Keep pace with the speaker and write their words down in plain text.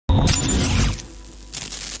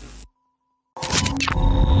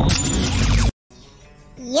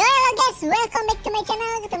welcome back to my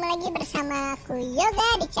channel. Ketemu lagi bersama aku Yoga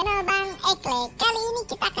di channel Bang Ekle. Kali ini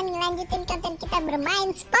kita akan melanjutin konten kita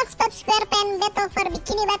bermain SpongeBob SquarePants Battle for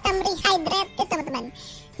Bikini Bottom Rehydrate ya teman-teman.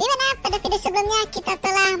 Dimana pada video sebelumnya kita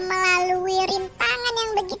telah melalui rintangan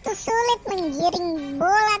yang begitu sulit menggiring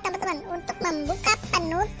bola teman-teman untuk membuka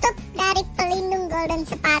penutup dari pelindung golden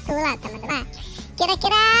spatula teman-teman.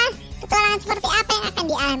 Kira-kira petualangan seperti apa yang akan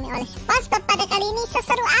dialami oleh SpongeBob pada kali ini?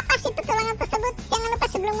 Seseru apa sih petualangan tersebut? Jangan lupa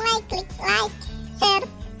sebelum mulai klik like, share,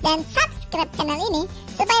 dan subscribe channel ini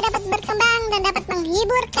supaya dapat berkembang dan dapat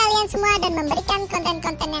menghibur kalian semua dan memberikan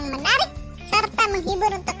konten-konten yang menarik serta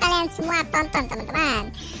menghibur untuk kalian semua tonton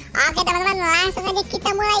teman-teman. Oke teman-teman, langsung aja kita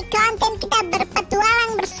mulai konten kita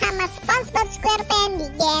berpetualang bersama SpongeBob SquarePants di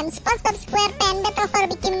game SpongeBob SquarePants Battle for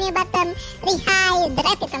Bikini Bottom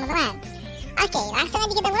Rehydrate teman-teman. Oke, langsung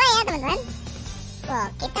aja kita mulai ya teman-teman.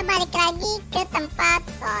 Wow, kita balik lagi ke tempat.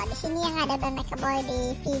 Oh, di sini yang ada dan Boy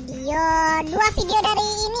di dua video dari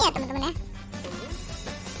ini ya teman-teman ya.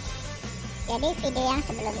 Jadi video yang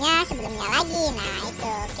sebelumnya lagi. Nah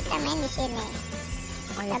itu kita main di sini.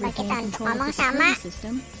 Coba kita untuk ngomong sama komputer.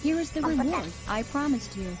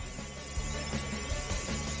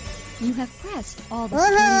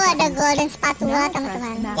 Ada golden spatula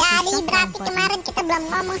teman-teman. Jadi berarti kemarin kita belum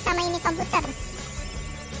ngomong sama ini komputer.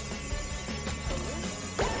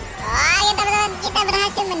 Oh ya teman-teman, kita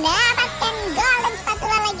berhasil mendapatkan golden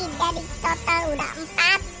spatula lagi. Jadi total udah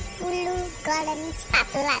 40 golden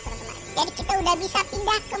spatula teman-teman. Jadi kita udah bisa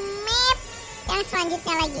pindah ke map yang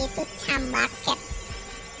selanjutnya lagi, itu Cambaket.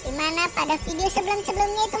 Dimana pada video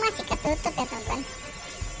sebelumnya itu masih ketutup ya teman-teman.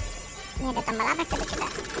 Ini ada tambal apa, coba kita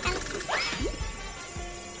tekan.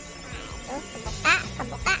 Nah, itu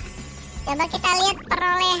kebuka. Coba kita lihat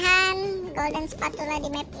perolehan golden spatula di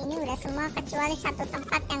map ini udah semua kecuali satu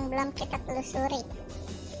tempat yang belum kita telusuri.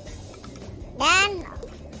 Dan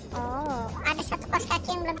ada satu pos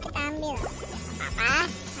kaki yang belum kita ambil. Apa?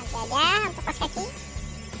 Nanti aja untuk pos kaki.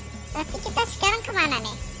 Berarti kita sekarang kemana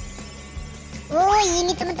nih? Oh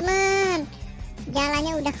ini teman-teman,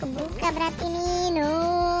 jalannya udah kebuka berarti nih.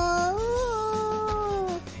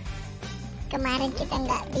 Kemarin kita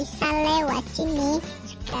nggak bisa lewat sini,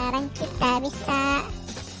 sekarang kita bisa.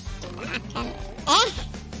 Kita akan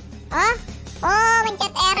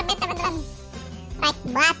mencet RB teman-teman, right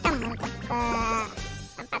button untuk ke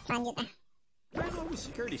tempat selanjutnya.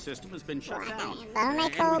 Security system has been shut down.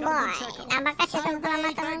 Michael Boy, nampaknya sistem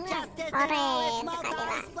pemantauannya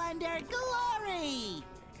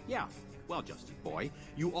Yeah, well, Justice Boy,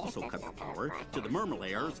 you also cut the power to the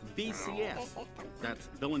Mermalayer's VCS. That's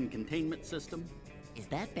Villain Containment System. Is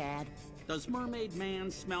that bad? Does Mermaid Man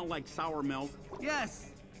smell like sour milk? Yes,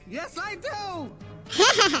 I do.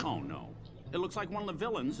 Oh no, it looks like one of the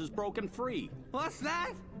villains is broken free. What's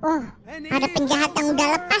that? Oh, ada penjahat yang udah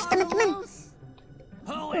lepas teman-teman.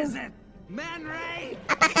 Who is it? Man Ray?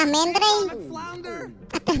 Apakah Man Ray? Flounder?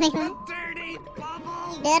 Atau memang Dirty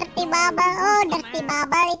Bubble? Dirty Bubble? Oh, Dirty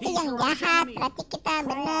Bubble itu yang jahat. Berarti kita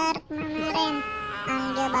bener kemarin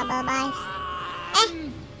panggil Bubble Boys.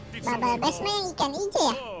 Bubble Boys mah yang ikan hijau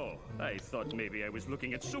ya? I thought maybe I was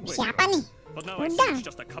looking at Suka. Siapa nih? But now I see Udang. it's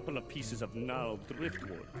just a couple of pieces of gnarled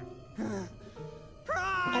driftwood.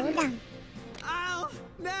 Ada Udang. I'll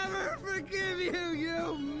never forgive you,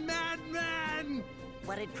 you madman!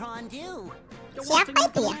 What did Prawn do? The Siapa one thing you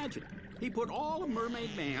itu can ya? imagine. He put all of Mermaid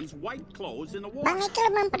Man's white clothes in the Bang water. Eko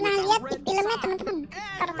belum pernah lihat di filmnya teman-teman.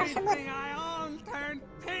 Cara tersebut. Everything I own turned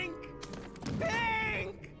pink!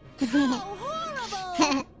 Pink! Oh,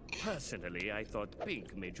 horrible! Personally, I thought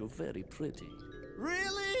pink made you very pretty.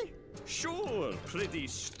 Really? Sure, pretty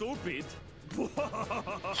stupid.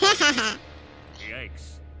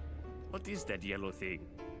 Yikes. What is that yellow thing?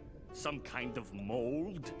 Some kind of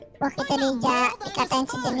mold? Wah, kita dikatain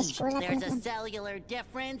sejenis gula There's a teman-teman. cellular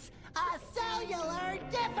difference. A cellular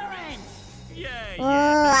difference! Yeah,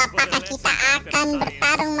 Apakah kita akan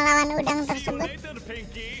bertarung melawan udang tersebut? Later,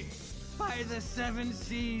 Pinky. By the seven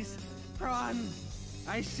seas, Prawn,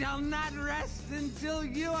 I shall not rest until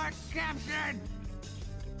you are captured!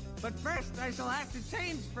 But first I shall have to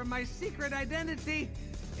change from my secret identity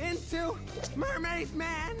into Mermaid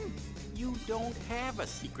Man! You don't have a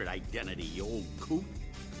secret identity, you old coot.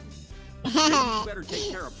 You better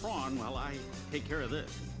take care of Prawn while I take care of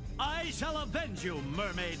this. I shall avenge you,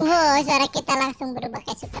 mermaid. Suara kita langsung berubah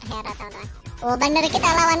kayak superhero teman-teman. Oh bener, kita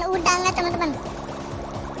lawan udang ya teman-teman.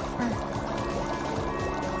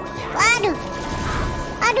 Waduh,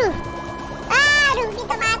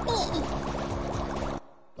 kita mati.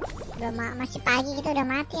 Masih pagi kita udah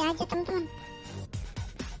mati aja teman-teman.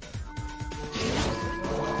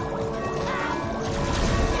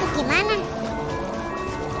 Gimana?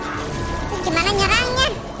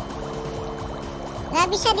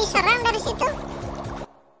 bisa diserang dari situ?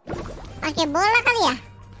 Pakai bola kali ya?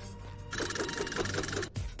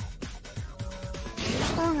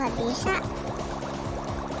 Oh, nggak bisa.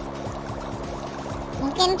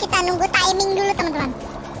 Mungkin kita nunggu timing dulu teman-teman.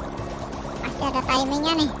 Pasti ada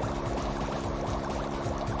timingnya nih.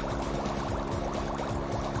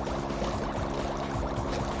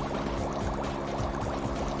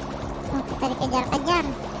 Oh, kita dikejar-kejar.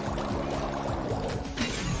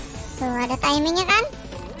 Tuh, ada timingnya kan?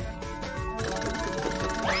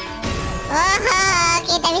 Oh,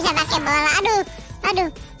 kita bisa pakai bola. Aduh.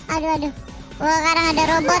 Wah, sekarang ada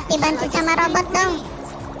robot, dibantu sama robot dong.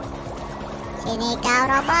 Sini kau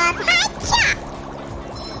robot. Hacha.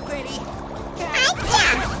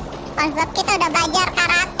 SpongeBob kita udah belajar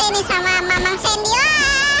karate nih sama Mamang Sandy.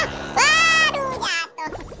 Waduh,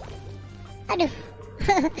 jatuh. Aduh.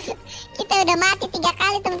 Kita udah mati 3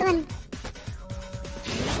 kali teman-teman.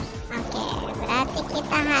 Oke, berarti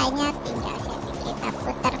kita hanya tinggal kita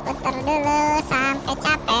putar-putar dulu sampai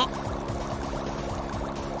capek.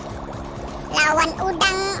 Lawan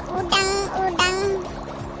udang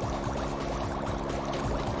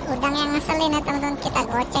yang ngeselin ya teman-teman. Kita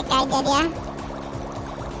gocek aja dia.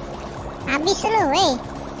 Habis lu, weh.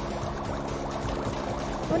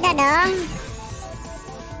 Udah dong.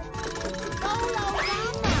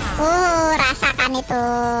 Rasakan itu.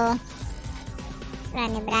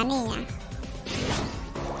 Berani-beraninya.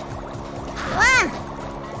 Wah.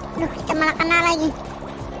 Duh, kita malah kena lagi.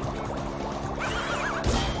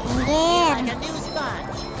 Minggir.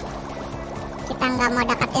 Kita nggak mau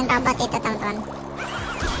deketin robot itu teman-teman.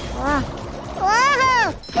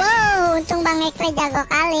 Wow, untung Bang Ekle jago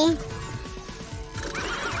kali.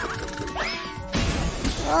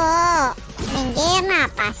 Wow, minggir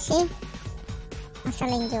apa sih?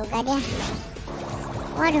 Ngeselin juga dia.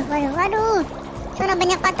 Waduh. Sudah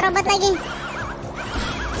banyak banget robot lagi.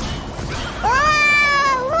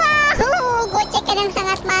 Wow, gocekan yang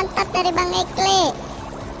sangat mantap dari Bang Ekle.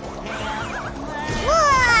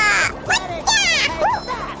 Wah,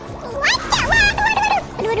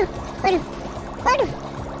 waduh.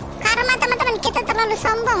 Karena teman-teman kita terlalu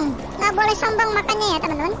sombong. Nggak boleh sombong makanya ya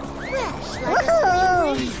teman-teman.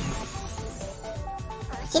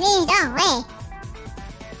 Sini dong, weh.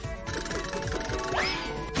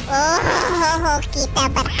 Kita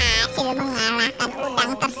berhasil mengalahkan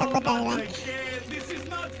udang tersebut teman-teman.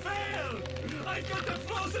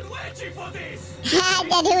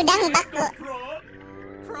 Jadi udang baku.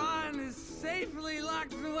 Prawn is safely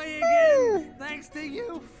locked away again. Thanks to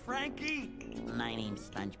you, Frankie. My name's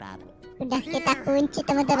SpongeBob. Udah kita kunci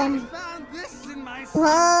teman-teman. Found this in my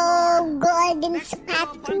Wow, golden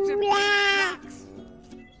spatula.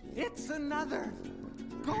 It's another.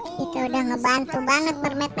 Kita udah ngebantu banget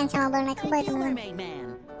bermain sama boneka boy teman-teman. Mermaid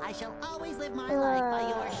Man, I shall always live my life by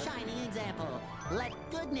your shining example. Let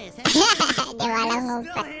goodness and Dia malah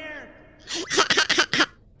ngumpet.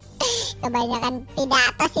 Kebanyakan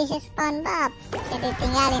pidato sih si SpongeBob. Jadi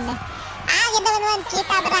tinggalin deh. Ayo teman-teman,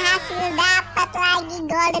 kita berhasil dapat lagi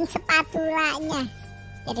golden spatulanya.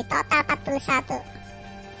 Jadi total 41.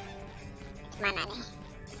 Mana nih?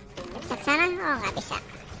 Bisa ke sana? Oh, nggak bisa.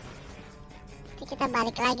 Oke, kita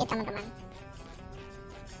balik lagi teman-teman.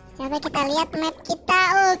 Coba kita lihat map kita.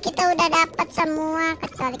 Oh, kita udah dapat semua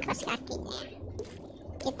kecuali kaos kakinya.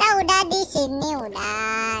 Kita udah di sini,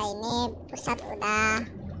 udah. Ini pusat udah.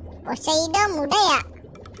 Poseidon udah ya?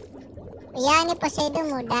 Iya, ini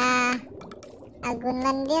Poseidon udah. Lagun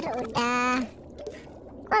lendir udah.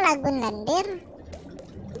 Kok lagun lendir?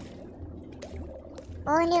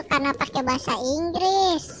 Oh, ini karena pakai bahasa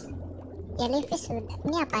Inggris. Jellyfish udah.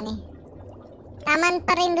 Ini apa nih? Taman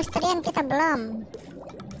perindustrian kita belum.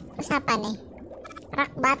 Terus apa nih? Rock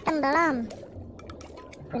bottom belum.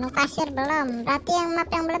 Gunung pasir belum. Berarti yang map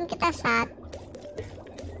yang belum kita 1,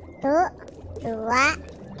 2,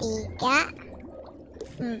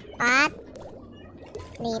 3, 4,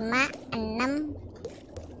 5, 6,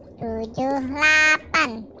 7,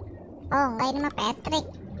 8. Oh enggak, ini mah Patrick.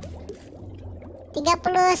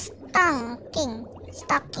 30 stocking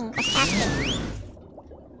kosmetik.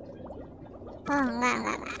 Oh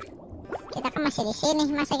enggak. Kita kan masih di sini,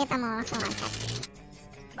 masa kita mau langsung loncat?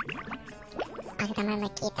 Teman-teman,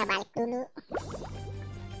 kita balik dulu.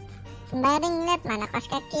 Sembari ngeliat mana kaos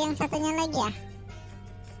kaki yang satunya lagi ya.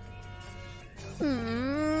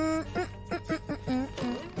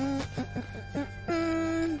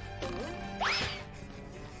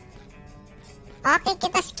 Oke,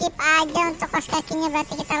 kita skip aja untuk kaos kakinya.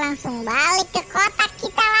 Berarti kita langsung balik ke kotak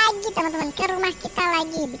kita lagi teman-teman, ke rumah kita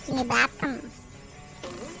lagi, Bikini Bottom.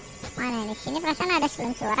 Mana di sini perasaan ada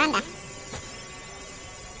seluncuran dah.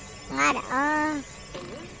 Nggak ada. Oh,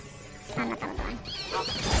 Sana teman-teman.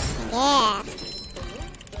 Yes.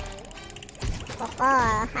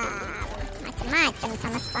 Pokok macem-macem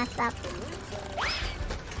sama SpongeBob.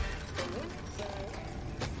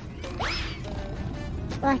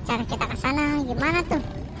 Wah, cara kita ke sana gimana tuh?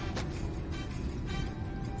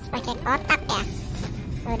 Pakai kotak ya.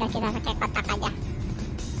 Udah kita pakai kotak aja.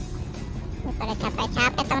 Daripada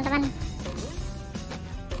capek-capek teman-teman.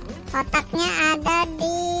 Kotaknya ada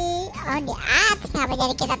di atas. Kenapa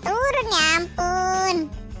jadi kita turun ya ampun?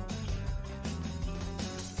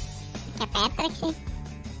 Pakai Patrick sih.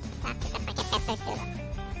 Nah, kita pakai Patrick dulu.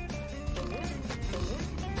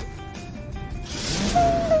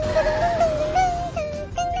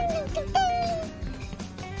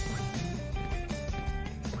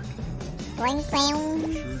 Weng weng.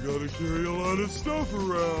 Sure gotta carry a lot of stuff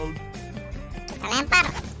around. Kita lempar.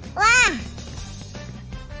 Wah.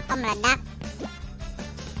 Kok meledak?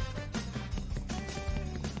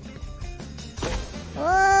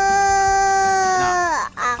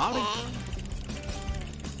 Oke.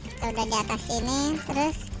 Kita udah di atas sini,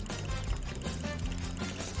 terus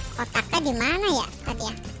kotaknya di mana ya tadi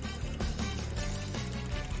ya?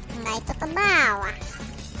 Enggak, itu ke bawah.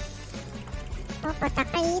 Oh,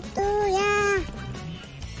 kotaknya itu ya.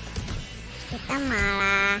 Kita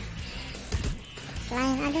malah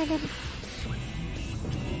lain. Aduh.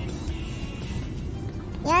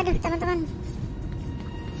 Ya aduh teman-teman.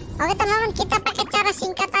 Oke teman-teman, kita pakai cara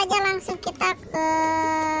singkat aja, langsung kita ke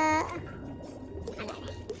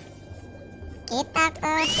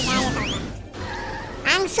sini aja teman-teman.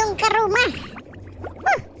 Langsung ke rumah.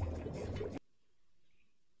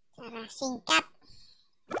 Cara singkat.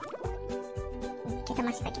 Kita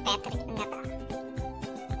masih pakai Patrick, enggak tahu.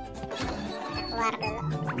 Kita keluar dulu.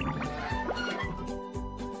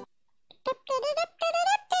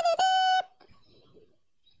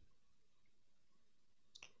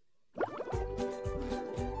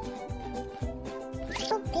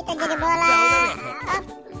 Kita jadi bola.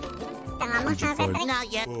 Kita ngomong sama Patrick.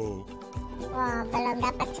 Oh, Wah, belum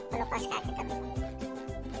dapat 10 kos kaki teman.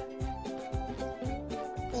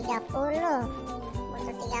 30.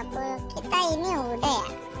 Butuh 30. Kita ini udah ya.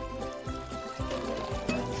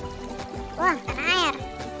 Wah, kena air.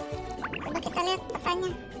 Coba kita lihat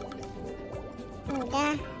petanya.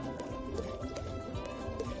 Udah.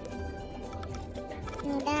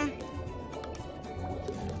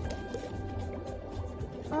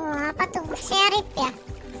 Oh, apa tuh? Sheriff ya?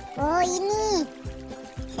 Oh, ini.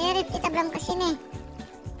 Sheriff, kita belum kesini.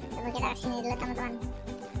 Coba kita kesini dulu teman-teman.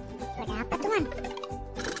 Udah apa tuh, Man?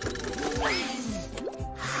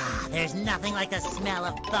 There's nothing like the smell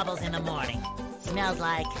of bubbles in the morning. Smells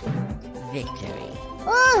like victory.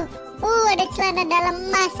 Ada celana dalam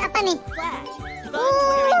emas. Apa nih?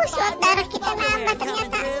 Slot darah kita nambah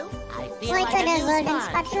ternyata. Oh, itu ada golden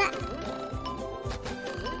spatula.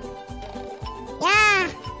 Ya,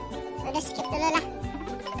 udah skip dulu lah.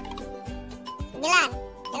 9,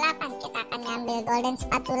 8, kita akan ngambil golden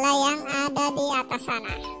spatula yang ada di atas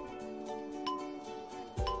sana.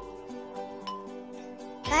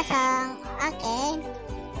 Kosong, oke.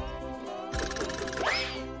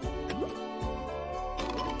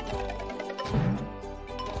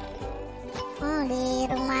 Oh, di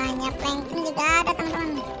rumahnya Plankton juga ada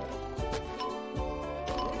teman-teman.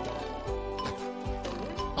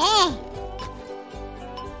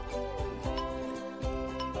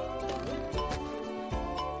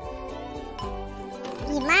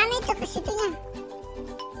 Gimana itu ke situnya?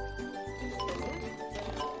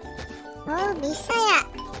 Oh, bisa ya?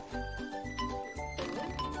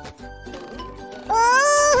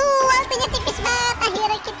 Waktunya tipis banget.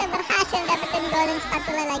 Akhirnya kita berhasil dapetin golden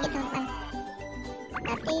spatula lagi teman-teman.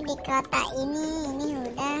 Tapi di kota ini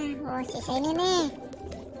udah. Oh, sisa ini nih,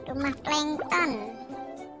 rumah Plankton.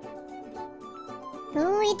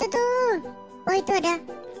 Itu tuh. Oh, itu ada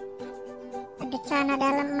celana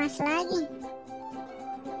dalam emas lagi.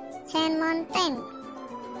 Sand Mountain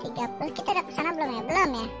 30. Kita udah kesana belum ya? Belum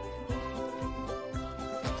ya.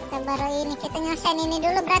 Kita baru ini, kita nyelesain ini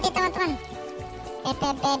dulu berarti teman-teman.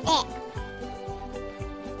 PPBD.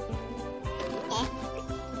 Oke,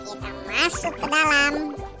 kita masuk ke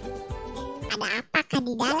dalam. Ada apakah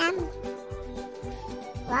di dalam?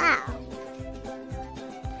 Wow.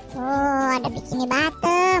 Oh, ada bikini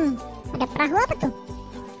bottom. Ada perahu apa tuh?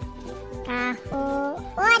 Perahu.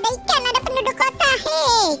 Oh, ada ikan, ada penduduk kota.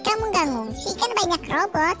 Hei, kamu gak ngungsi kan, banyak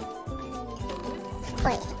robot.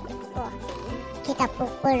 Woi, kita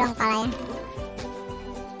pukul dong kalau ya.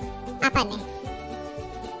 Apa nih?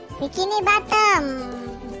 Bikini bottom.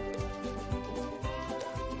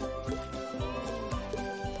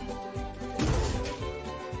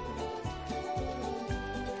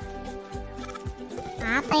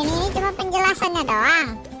 Apa ini cuma penjelasannya doang?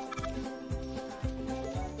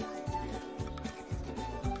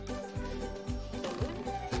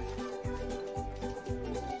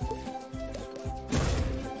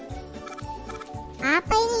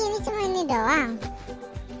 Apa ini? Ini cuma ini doang.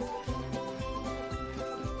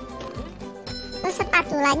 Terus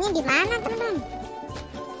spatulanya di mana, teman-teman?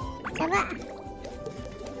 Coba.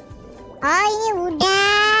 Oh, ini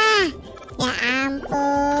udah. Ya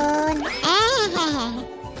ampun.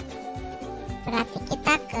 Berarti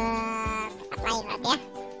kita ke tempat lain lagi ya.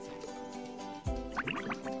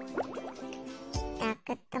 Kita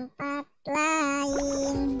ke tempat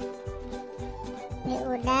lain. Ini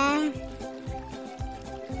udah.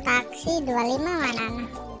 Taksi 25 mana?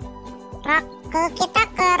 Kita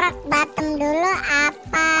ke rock bottom dulu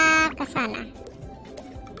apa ke sana?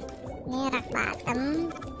 Ini rock bottom.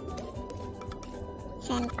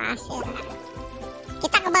 Sand pasir.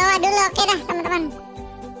 Kita ke bawah dulu, oke dah teman-teman.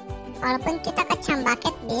 Walaupun kita ke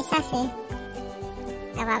Cambaket bisa sih.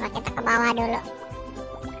 Gak apa-apa, kita ke bawah dulu.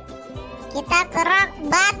 Kita ke rock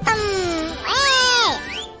bottom.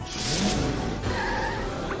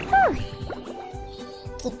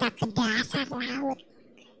 Kita ke dasar laut.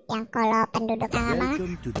 Yang kalau penduduknya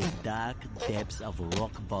Welcome to the dark depths of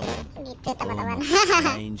rock bottom. Gitu teman-teman.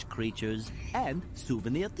 Strange creatures and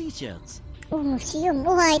souvenir t-shirts. Museum.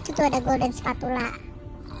 Wah, itu tuh ada golden spatula.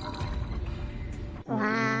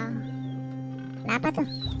 Wow. Kenapa tuh?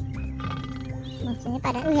 Musuhnya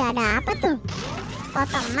pada... ada apa tuh?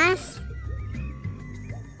 Foto emas.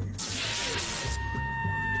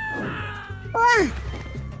 Wah,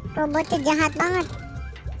 robotnya jahat banget.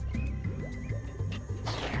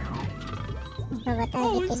 Robotnya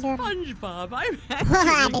lagi tidur. SpongeBob, I'm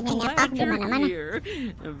Wah, ada actually nyanyi glad di you're mana-mana. here.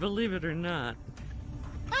 Believe it or not.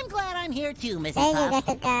 I'm glad I'm here too, Mrs. Saya juga Puff.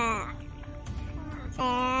 suka.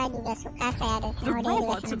 Saya juga suka. Saya ada The sama dia juga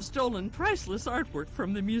robots senang. have stolen priceless artwork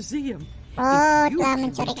from the museum. Oh, If you telah can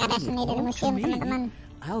mencuri karya bring seni it dari all museum, to me, teman-teman.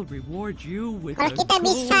 I'll reward you with Kalau a kita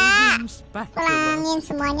bisa golden spatula. pulangin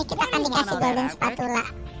semuanya, kita akan dikasih golden spatula.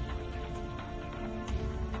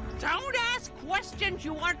 Don't ask questions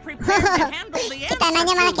you aren't prepared to handle the Kita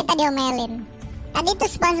nanya answer malah to. kita diomelin. Tadi tuh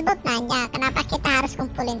SpongeBob nanya kenapa kita harus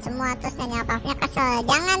kumpulin semua, terus nanya apa-apanya kesel.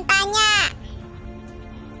 Jangan tanya.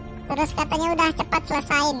 Terus katanya udah cepat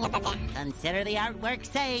selesain katanya. Consider the artwork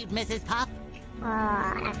saved, Mrs. Puff.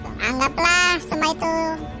 Oh, langsung. Anggaplah semua itu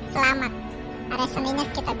selamat. Karya seninya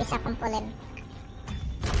kita bisa kumpulin.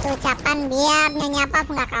 Itu ucapan biar nyanyi apa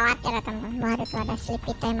nggak khawatir ya teman. Wah, itu ada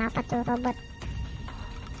sleepy time apa tuh robot.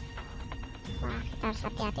 Wah, kita harus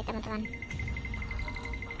hati-hati teman-teman.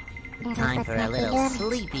 Ada Time robot for a yang little tidur.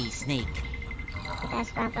 sleepy sneak. Kita harus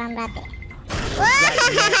pelan-pelan berarti. Right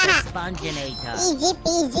here at the Wah, Sponginator. easy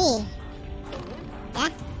peasy. Ya,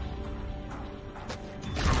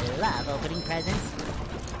 I love opening presents.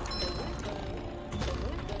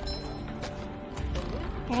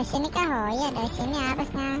 dari sini kah? Oh iya, dari sini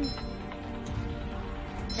harusnya.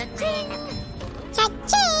 Cha-ching.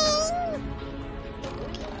 Cacing.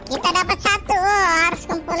 Kita dapat 1. Oh, harus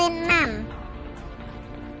kumpulin 6.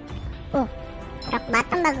 Rock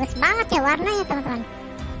bottom bagus banget ya warnanya teman-teman.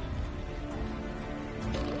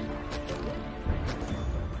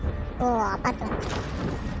 Apa tuh?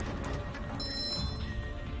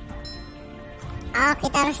 Oh,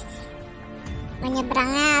 kita harus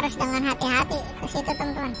menyeberangnya harus dengan hati-hati ke situ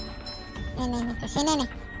teman-teman. Ini ke sini nih.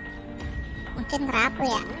 Mungkin rapuh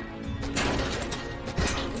ya.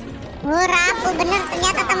 Rapuh bener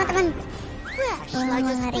ternyata teman-teman.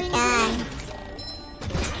 Mengerikan.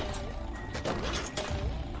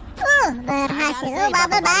 Berhasil.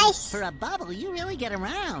 Bubble guys. For a bubble, you really get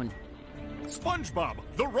around. SpongeBob,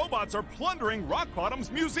 the robots are plundering Rock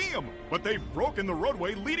Bottom's museum, but they've broken the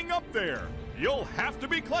roadway leading up there. You'll have to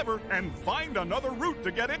be clever and find another route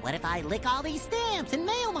to get in. What if I lick all these stamps and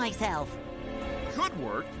mail myself? Could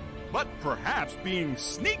work, but perhaps being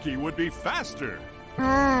sneaky would be faster.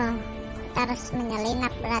 Oh, kita harus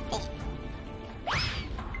menyelinap berarti.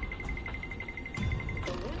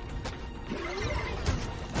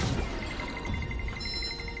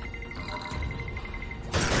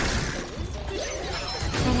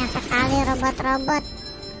 Banyak sekali robot-robot.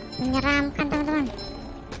 Menyeramkan teman-teman.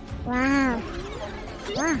 Wow.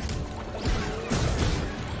 Wah.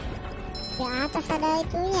 Di atas ada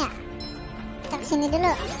itunya. Kita kesini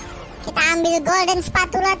dulu. Kita ambil golden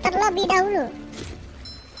spatula terlebih dahulu.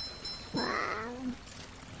 Wow.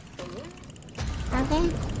 Oke.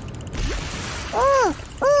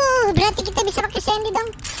 Berarti kita bisa pakai Sandy dong.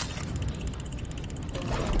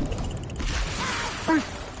 Wah,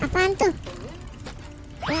 apaan tuh?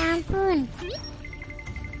 Ya ampun.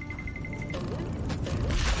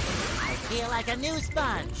 like a new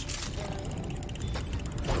sponge.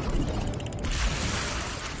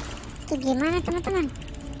 Itu gimana teman-teman?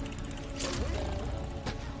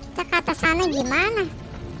 Kita ke atas sana gimana?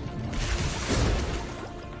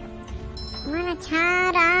 Gimana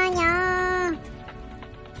caranya?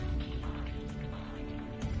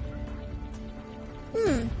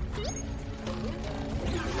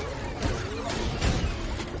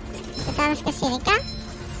 Kita harus ke sini kah?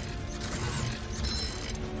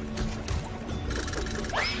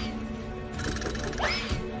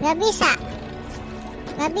 Gak bisa.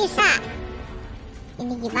 Gak bisa.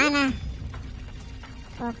 Ini gimana?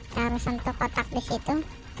 Oh, kita harus sentuh kotak di situ.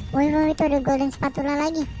 Woi, itu ada golden spatula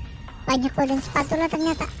lagi. Banyak golden spatula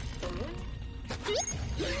ternyata.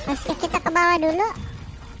 Pasti kita ke bawah dulu.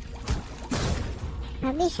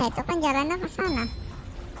 Gak bisa, itu kan jalannya ke sana.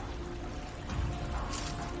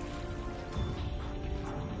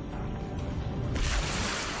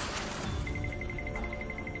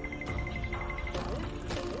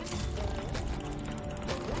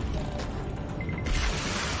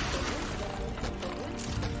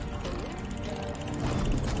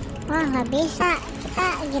 Wah, nggak bisa. Kita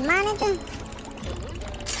gimana tuh?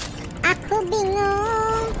 Aku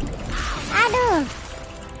bingung. Aduh.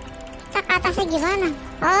 Kita ke atasnya gimana?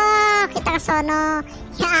 Oh, kita ke sono.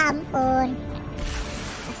 Ya ampun.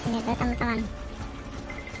 Kesini tuh teman-teman.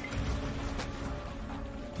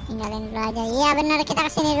 Tinggalin dulu aja. Iya benar, kita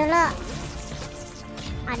kesini dulu.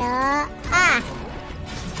 Aduh.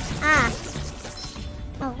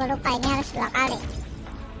 Oh, gue lupa ini harus 2 kali.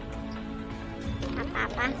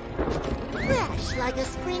 Apa-apa. Fresh like a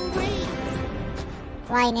spring breeze.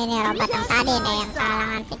 Wah, ini nih robot yang tadi deh, yang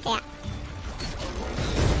kalangan fit ya.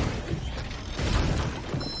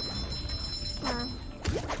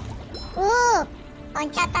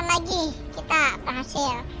 Loncatan lagi. Kita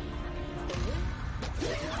berhasil.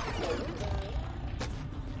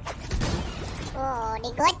 Oh,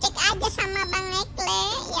 digocek aja sama Bang Ekle.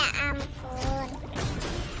 Ya ampun.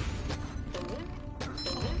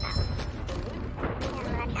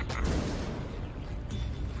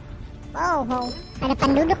 Wow, ada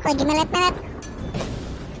penduduk lagi melet-melet.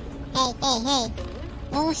 Hei.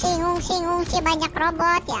 Ngungsi, banyak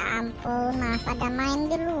robot. Ya ampun, malah pada main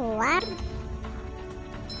di luar.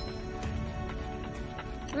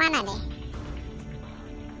 Kemana deh?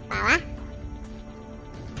 Bawah?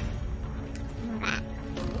 Enggak.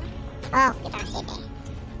 Oh, kita kasih deh.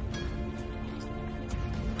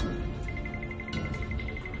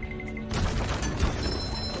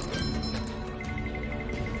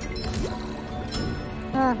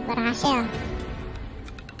 Oh, berhasil.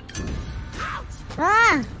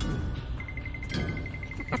 Oh,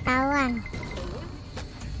 ketahuan.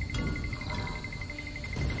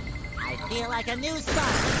 I feel like a new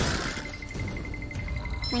sponge.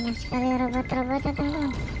 Banyak sekali robot-robotnya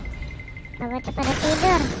teman-teman. Robotnya pada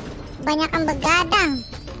tidur. Kebanyakan begadang.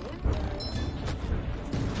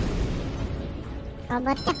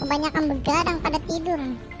 Robotnya kebanyakan begadang pada tidur.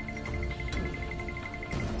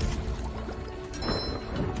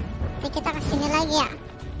 Kita kesini lagi ya.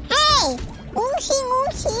 Hei,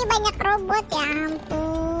 ngungsi, banyak robot. Ya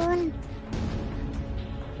ampun.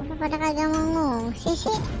 Apa pada kagak mau ngungsi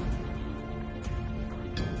sih?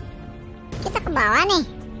 Kita ke bawah nih.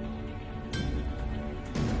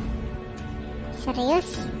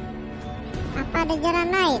 Serius? Apa ada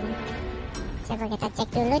jalan lain? Coba kita cek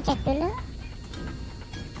dulu.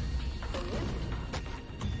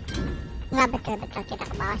 Nggak, betul kita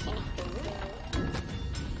ke bawah sini.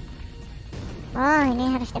 Oh,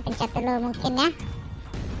 ini harus dipencet dulu mungkin ya.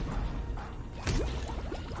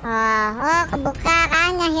 Oh, kebuka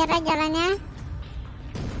kan akhirnya jalannya.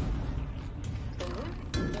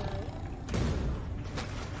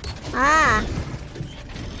 Oh,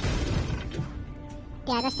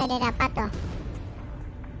 di atas tadi dapat tuh.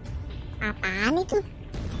 Apaan itu?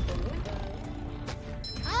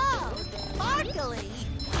 Oh, sparkly.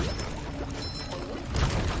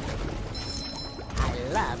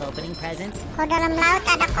 I love opening presents. Kok dalam laut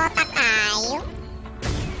ada kotak kayu?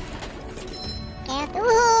 Kayak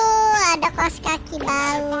ada kaos kaki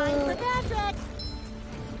bau.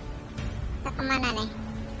 Kita kemana nih?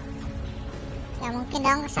 Ya mungkin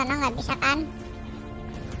dong ke sana, nggak bisa kan?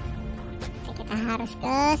 Oke, kita harus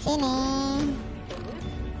ke sini.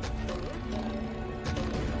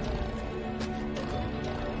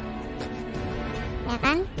 Ya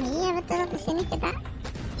kan? Iya betul, ke sini kita.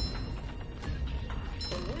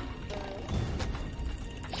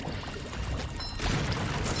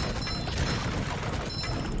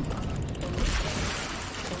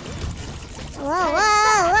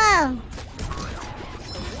 Wow,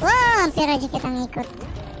 hampir aja kita ngikut.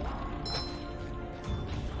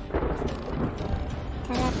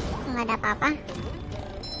 nggak ada apa-apa.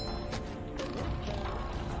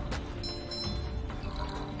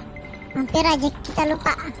 Hampir aja kita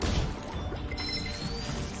lupa.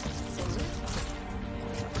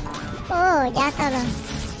 Jatuh loh.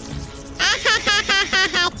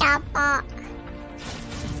 Copok.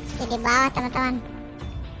 Di bawah teman-teman.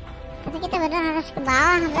 Tapi kita benar harus ke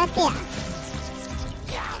bawah berarti ya.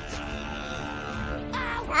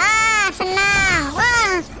 Senang.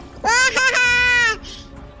 Wah.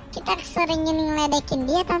 Kita sering ngeledekin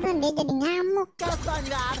dia teman-teman, dia jadi ngamuk. Go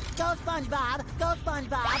SpongeBob, go SpongeBob, go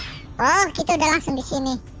SpongeBob. Oh, kita udah langsung di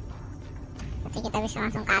sini. Tapi kita bisa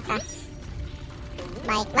langsung ke atas.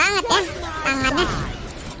 Baik banget ya tangannya.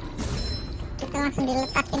 Kita langsung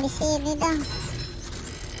diletakin di sini dong.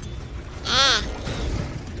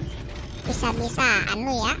 Bisa-bisaan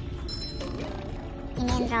lu ya.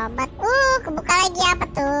 Ini robot. Kebuka lagi apa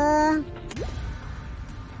tuh?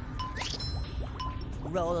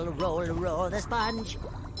 Roll the sponge.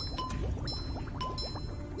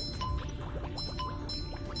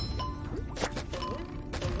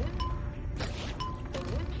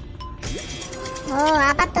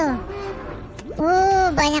 Apa tuh?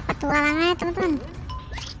 Banyak petualangannya teman-teman.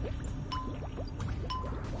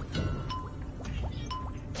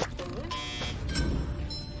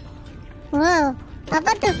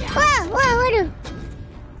 Apa tuh? Waduh.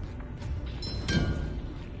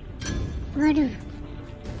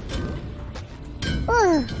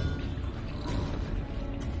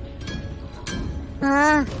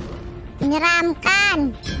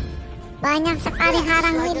 Menyeramkan. Banyak sekali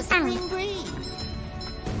harang lintang.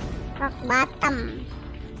 Rock bottom.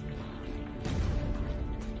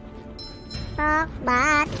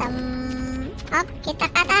 Hop, kita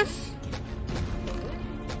ke atas.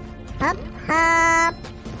 Hop.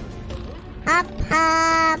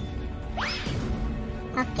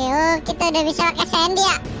 Oke, kita udah bisa pakai sandy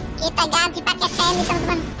ya. Kita ganti pakai sandy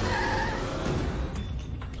teman-teman.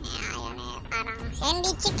 Ini sekarang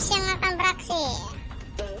sandy chicks yang akan beraksi.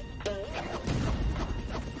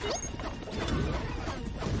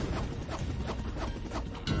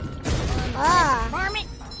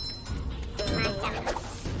 Mantap.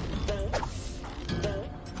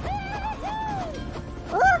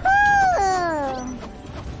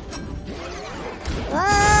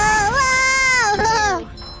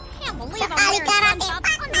 Sekali karate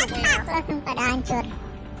langsung pada hancur.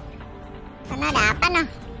 Karena ada apa noh?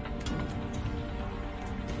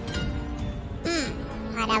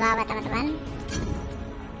 Ada apa teman-teman?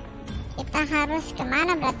 Kita harus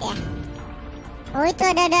kemana berarti ya? Itu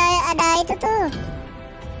ada itu tuh.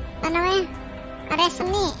 Apa namanya? Karya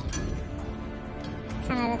seni.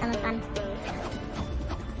 Sana dulu teman-teman.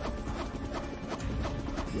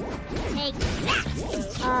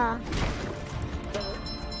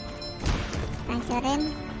 Hancurin.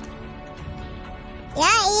 Ya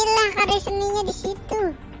ilah, karya seninya di situ.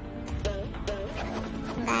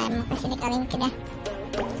 Enggak, emang kesini kali ini ya.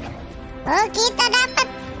 Kita dapat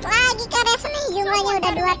lagi karya seni. Jumlahnya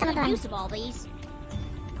udah 2 teman-teman.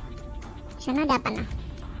 Sana ada apa nah?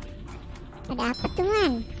 Ada apa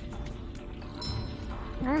teman?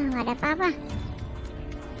 Nggak ada apa-apa.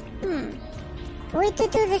 Itu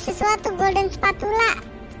tuh ada sesuatu, golden spatula.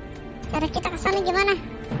 Cara kita kesana gimana?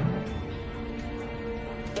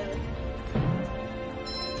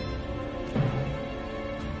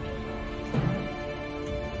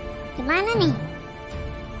 Gimana nih?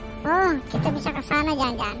 Kita bisa kesana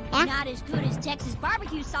jangan-jangan ya? Not as good as Texas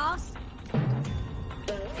barbecue sauce.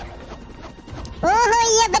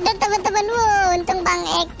 Iya bener teman-teman. Untung Bang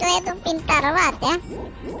Ekle itu pintar banget ya.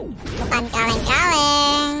 Bukan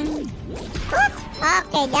kaleng-kaleng.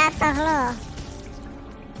 Oke, jatuh lo.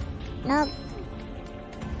 Noob.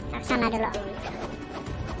 Kesana dulu.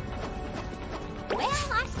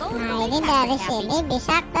 Nah, ini dari sini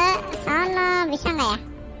bisa ke sana. Bisa nggak ya?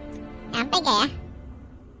 Nyampe nggak ya?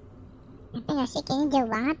 Nyampe nggak sih? Kayaknya jauh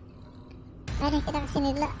banget. Udah kita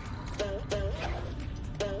kesini dulu.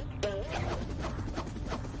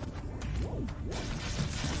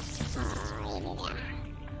 Ini dia.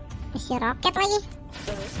 Isi roket lagi.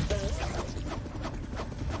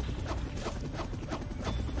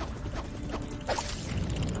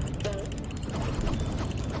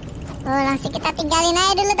 Langsung kita tinggalin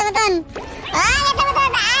aja dulu teman-teman.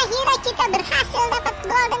 Teman-teman, akhirnya kita berhasil dapat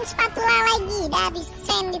golden spatula lagi dari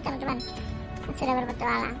Sandy teman-teman. Sudah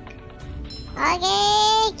berpetualang. Oke,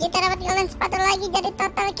 kita dapat golden spatula lagi. Jadi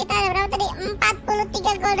total kita ada berapa tadi?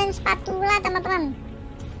 43 golden spatula teman-teman.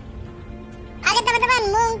 Oke teman-teman,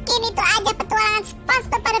 mungkin itu aja petualangan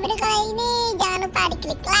SpongeBob pada video kali ini. Jangan lupa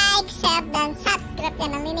diklik like, share, dan subscribe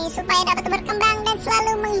channel ini supaya dapat berkembang dan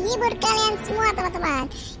selalu menghibur kalian semua teman-teman.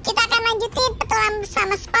 Kita akan lanjutin petualangan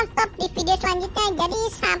sama SpongeBob di video selanjutnya. Jadi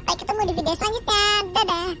sampai ketemu di video selanjutnya.